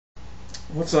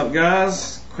What's up,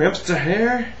 guys? Crimps to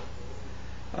hair.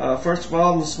 First of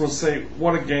all, I just want to say,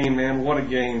 what a game, man! What a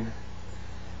game!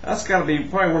 That's got to be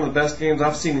probably one of the best games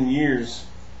I've seen in years.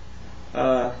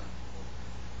 The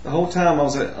whole time I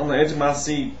was on the edge of my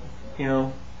seat,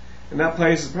 and that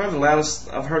place is probably the loudest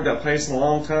I've heard that place in a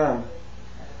long time.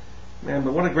 Man,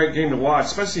 but what a great game to watch,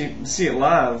 especially to see it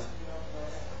live.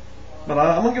 But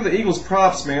I'm gonna give the Eagles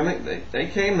props, man. They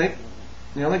came, they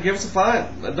gave us a fight,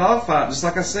 a dog fight, just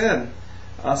like I said.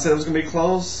 I said it was going to be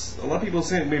close. A lot of people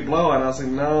said it would be a blowout, and I said,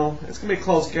 no, it's going to be a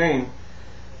close game.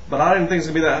 But I didn't think it was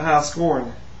going to be that high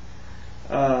scoring.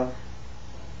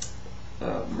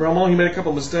 Romo, he made a couple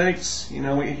of mistakes. He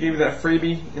gave you that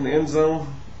freebie in the end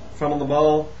zone, fumbled the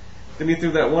ball. Then he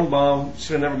threw that one ball,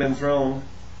 should have never been thrown.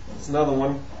 It's another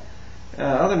one.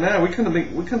 Other than that, we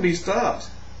couldn't be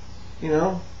stopped.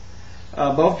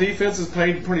 Both defenses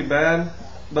played pretty bad,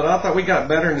 but I thought we got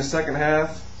better in the second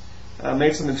half.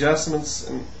 Made some adjustments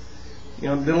and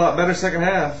did a lot better second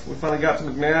half. We finally got to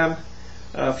McNabb.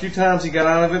 A few times he got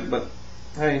out of it, but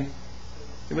hey,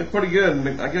 he looked pretty good.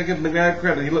 I gotta give McNabb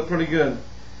credit. He looked pretty good.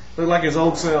 Looked like his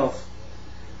old self.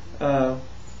 I don't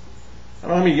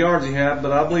know how many yards he had,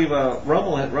 but I believe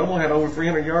Romo had over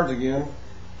 300 yards again.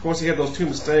 Of course, he had those two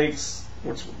mistakes,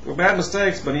 which were bad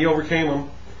mistakes, but he overcame them.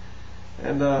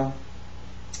 And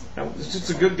it was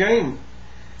just a good game.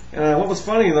 What was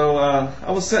funny though,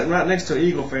 I was sitting right next to an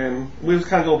Eagle fan. We was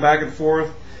kind of go back and forth.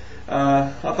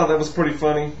 I thought that was pretty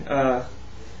funny.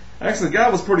 Actually, the guy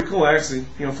was pretty cool. Actually,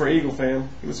 for an Eagle fan,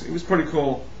 he was pretty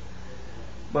cool.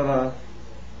 But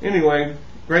anyway,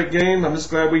 great game. I'm just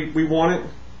glad we won it.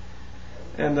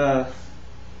 And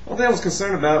one thing I was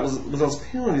concerned about was those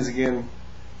penalties again.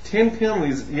 10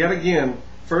 penalties yet again.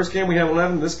 First game we had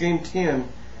 11. This game 10.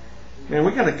 Man,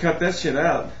 we got to cut that shit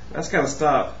out. That's got to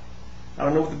stop. I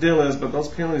don't know what the deal is, but those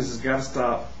penalties has got to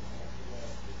stop.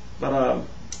 But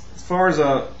as far as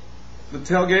the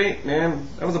tailgate, man,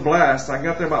 that was a blast. I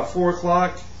got there about 4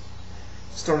 o'clock,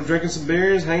 started drinking some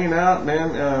beers, hanging out,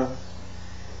 man.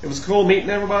 It was cool meeting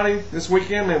everybody this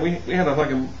weekend, man. We had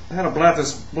a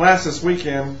blast this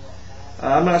weekend.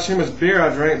 I'm not sure how much beer I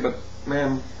drank, but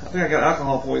man, I think I got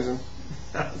alcohol poison.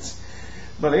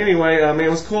 But anyway, man, it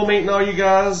was cool meeting all you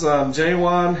guys.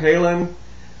 J1, Halen,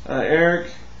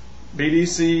 Eric,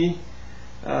 BDC,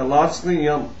 logically,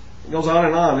 it goes on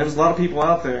and on. There was a lot of people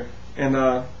out there, and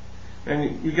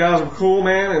you guys were cool,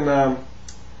 man. And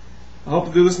I hope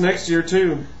to do this next year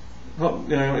too. In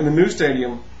the new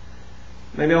stadium.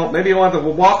 Maybe I'll have to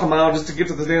walk a mile just to get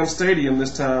to the damn stadium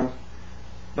this time.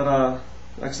 But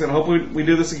like I said, I hope we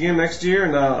do this again next year,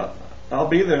 and I'll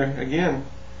be there again.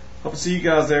 Hope to see you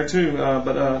guys there too.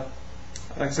 But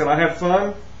like I said, I had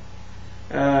fun,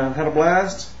 had a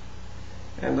blast.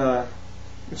 And we'll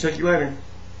check you later.